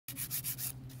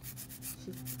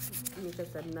think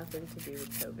this had nothing to do with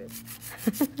COVID.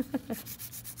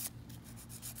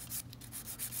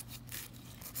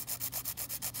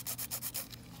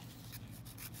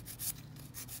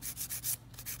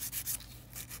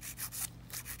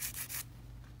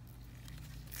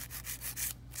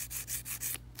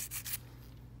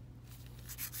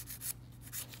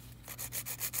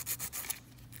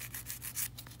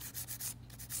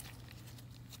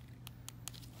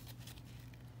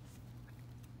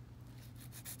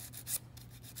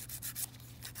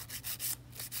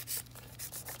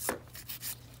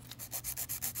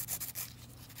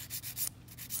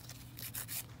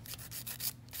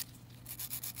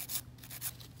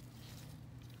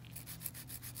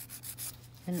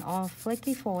 And all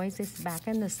flaky foils is back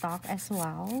in the stock as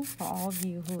well for all of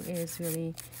you who is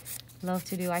really love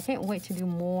to do. I can't wait to do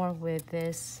more with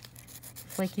this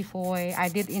flaky foil. I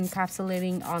did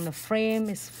encapsulating on the frame.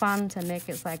 It's fun to make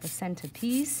it like a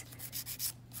centerpiece.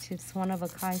 It's one of a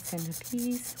kind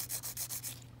centerpiece.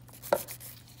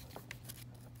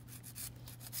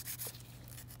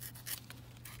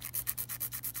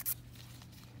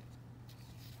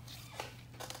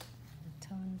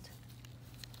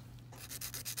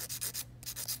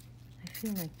 I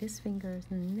feel like this finger's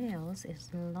nails is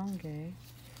longer,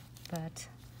 but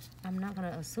I'm not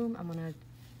gonna assume. I'm gonna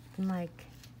like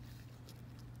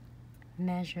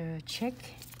measure, check.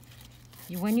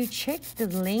 When you check the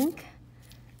length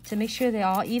to make sure they're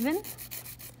all even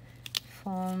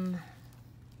from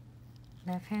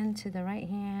left hand to the right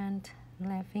hand,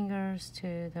 left fingers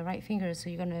to the right fingers. So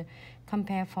you're gonna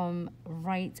compare from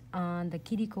right on the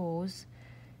cuticles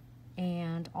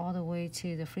and all the way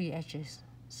to the free edges.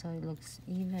 So it looks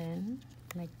even.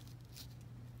 Like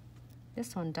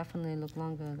this one definitely look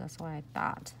longer. That's why I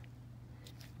thought.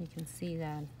 You can see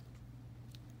that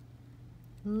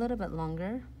a little bit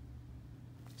longer.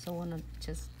 So I want to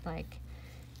just like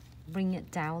bring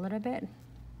it down a little bit.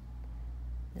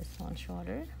 This one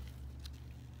shorter.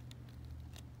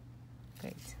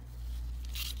 Great.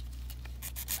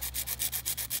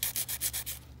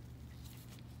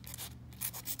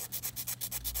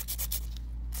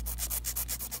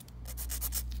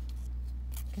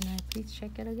 Can I please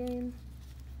check it again?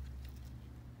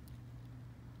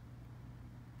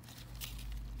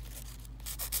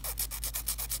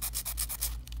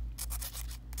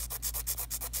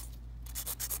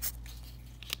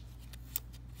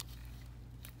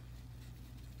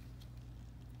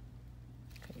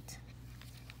 Great.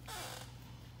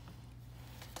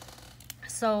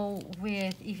 So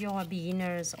with, if you're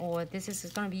beginners or this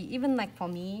is going to be, even like for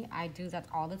me, I do that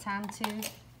all the time too.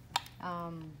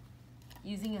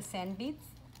 Using a sand bead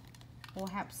will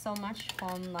help so much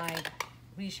from like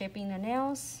reshaping the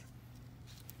nails.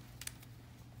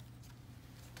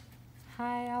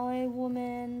 Hi LA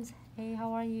woman, hey,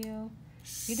 how are you?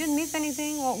 You didn't miss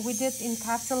anything. What we did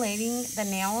encapsulating the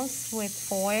nails with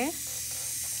foil.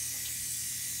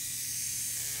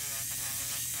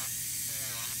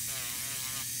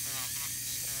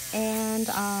 And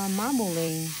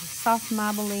marbling, soft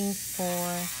marbling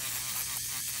for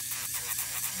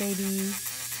baby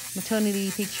maternity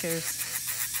pictures.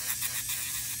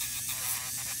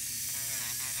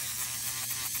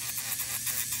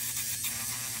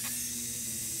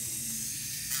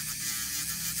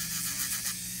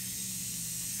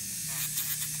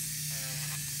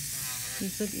 You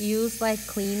should use like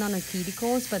clean on the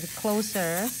cuticles, but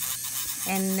closer.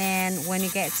 And then when you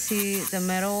get to the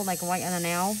middle, like right on the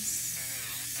nail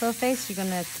surface, you're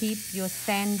gonna keep your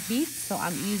sand bead. So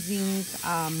I'm using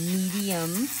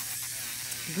medium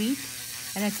bead,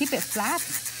 and I keep it flat.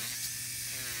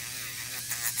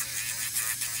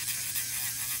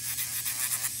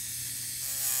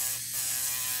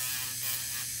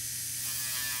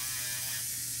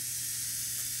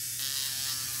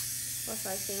 What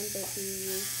size sand bead do you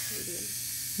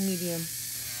use? Medium. Medium.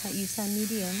 I use a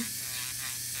medium.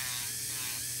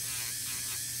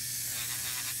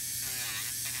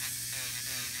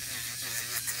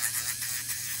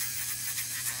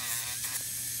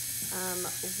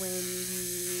 When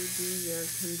you do your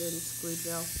condensed glue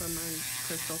gel for my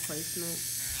crystal placement,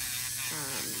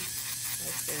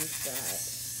 I think that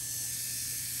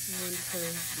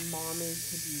Winter's mommy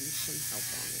could use some help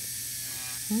on it.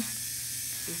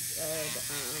 She said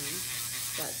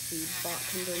that she bought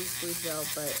condensed glue gel,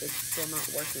 but it's still not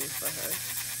working for her.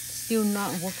 Still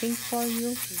not working for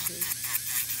you?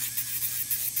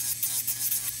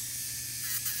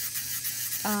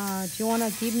 Do you want to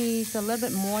give me a little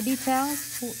bit more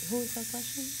details? Who is that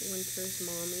question? Winter's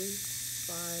mommy,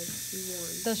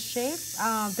 521. The shape,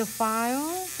 the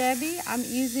file, Debbie, I'm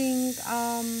using,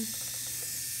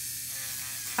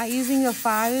 I'm using the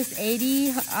files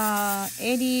 80,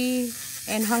 80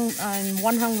 and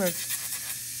 100.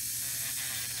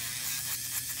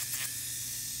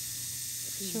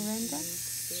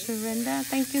 Surrender,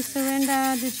 thank you,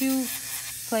 Surrender. Did you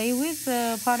play with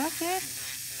the product yet?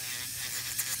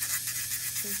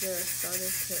 Is there a starter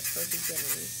kit for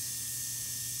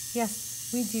beginners? Yes,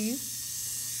 we do.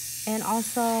 And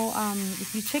also,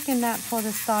 if you check in that for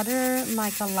the starter,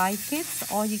 like a live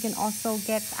kits, or you can also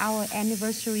get our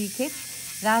anniversary kit.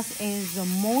 That is the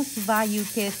most value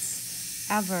kits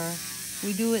ever.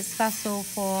 We do it special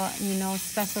for, you know,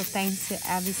 special thanks to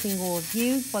every single of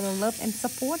you for the love and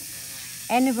support.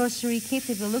 Anniversary kit,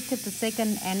 if you look at the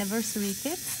second anniversary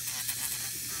kit.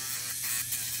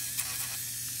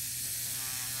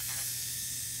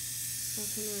 How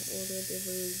can I order the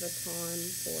Louis Vuitton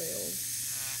foil?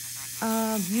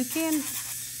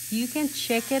 You can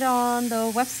check it on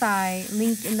the website,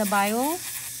 link in the bio.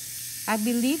 I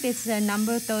believe it's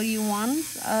number 31.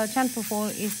 Chantel foil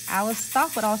is our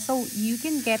stock, but also you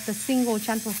can get the single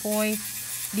Chantel foil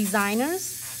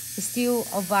designers. It's still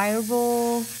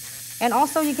available. And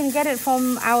also you can get it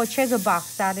from our treasure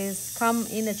box that is come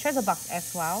in the treasure box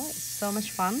as well. It's so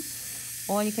much fun.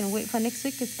 Or you can wait for next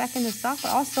week, it's back in the stock.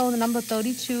 But also the number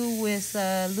 32 with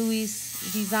Louis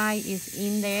design is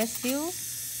in there still.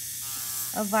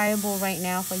 Available right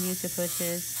now for you to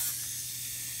purchase.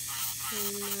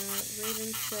 And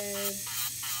Raven said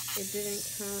it didn't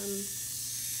come,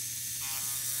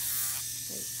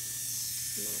 like,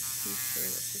 I'm not too sure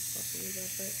what she's talking about,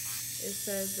 but it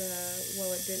says,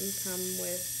 well, it didn't come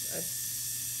with a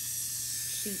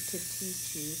sheet to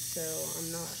teach you, so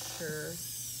I'm not sure.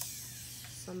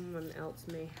 Someone else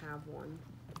may have one.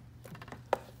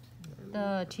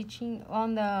 The teaching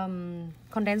on the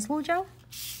condensed glue gel?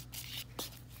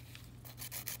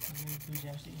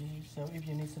 So if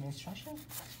you need some instructions,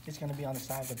 it's going to be on the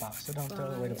side of the box, so don't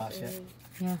throw away the box yet.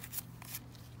 Yeah.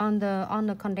 On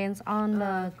the condensed, on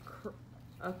the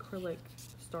acrylic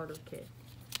starter kit.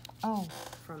 Oh.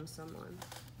 From someone.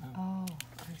 Oh,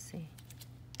 I see.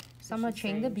 Someone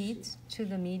changed the beads to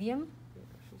the medium. Yeah,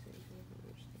 she's saying she doesn't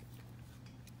understand.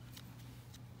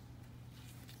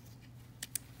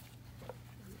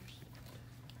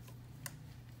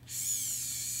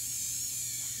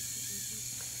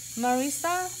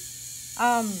 Marisa,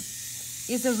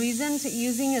 is the reason to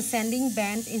using a sanding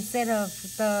band instead of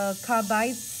the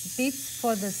carbide beads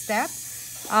for the step.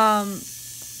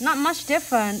 Not much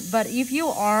different, but if you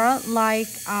are like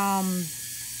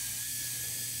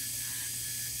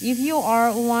if you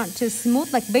are want to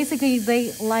smooth, like basically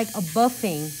they like a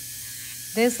buffing.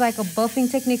 There's like a buffing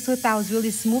technique without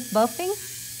really smooth buffing.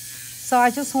 So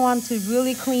I just want to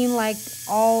really clean like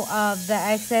all of the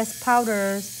excess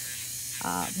powders.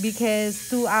 Because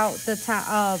throughout the time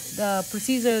of the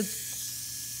procedure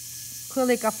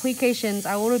acrylic applications,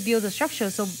 I already build the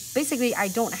structure. So basically, I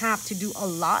don't have to do a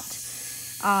lot,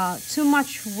 too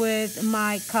much with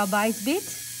my carbide bead.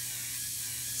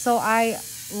 So I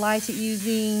like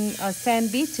using a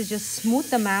sand bead to just smooth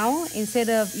them out instead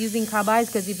of using carbides.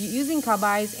 Because if you're using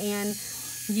carbides and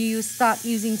you start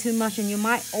using too much, and you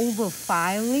might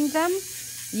over-filing them.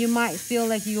 You might feel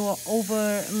like you're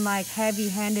over like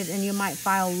heavy-handed and you might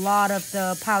file a lot of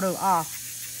the powder off.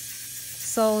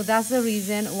 So that's the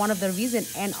reason, one of the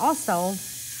reasons. And also,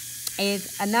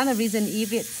 is another reason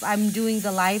if it's I'm doing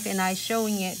the live and I'm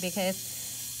showing it, because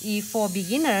if for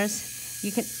beginners,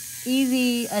 you can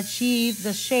easily achieve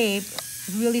the shape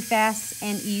really fast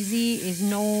and easy. Is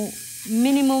no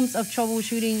minimums of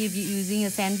troubleshooting if you're using a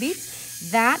sand beads.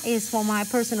 That is for my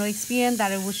personal experience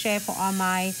that I will share for all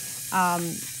my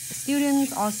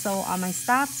students, also on my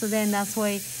staff. So then that's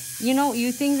why, you know,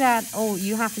 you think that, oh,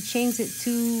 you have to change it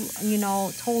to, you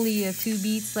know, totally two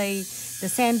beads, like the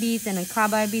sand beads and the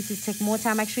carbide beads. It take more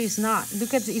time. Actually, it's not,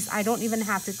 because I don't even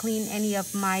have to clean any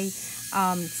of my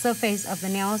surface of the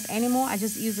nails anymore. I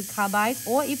just use the carbide.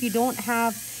 Or if you don't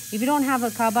have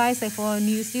a carbide, say for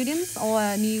new students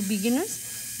or new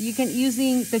beginners, you can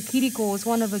using the cuticles,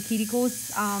 one of the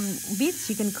cuticles beads.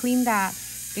 You can clean that,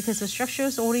 because the structure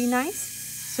is already nice,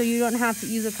 so you don't have to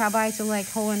use a carbide to like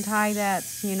hold and tie that,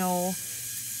 you know,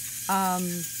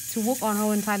 to work on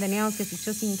hold and tie the nails, because it's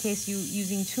just in case you're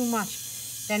using too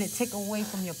much, then it take away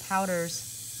from your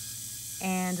powders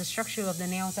and the structure of the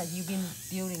nails that you've been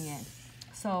building in.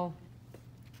 So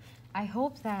I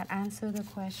hope that answered the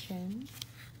question.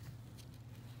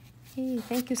 Hey,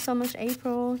 thank you so much,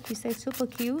 April. She said super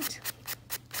cute.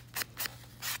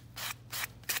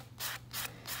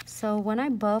 So when I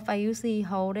buff, I usually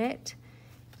hold it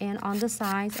and on the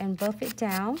sides and buff it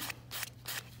down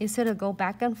instead of go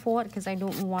back and forth, because I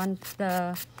don't want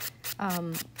the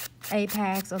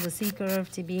apex or the C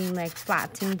curve to being like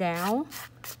flattened down.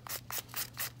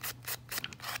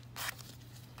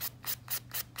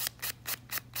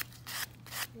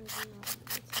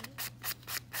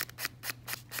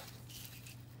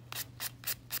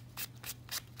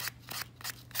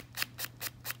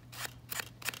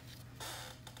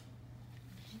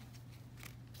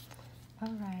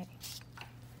 All right,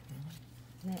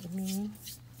 let me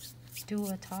do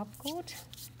a top coat.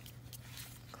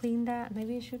 Clean that.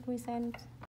 Maybe should we send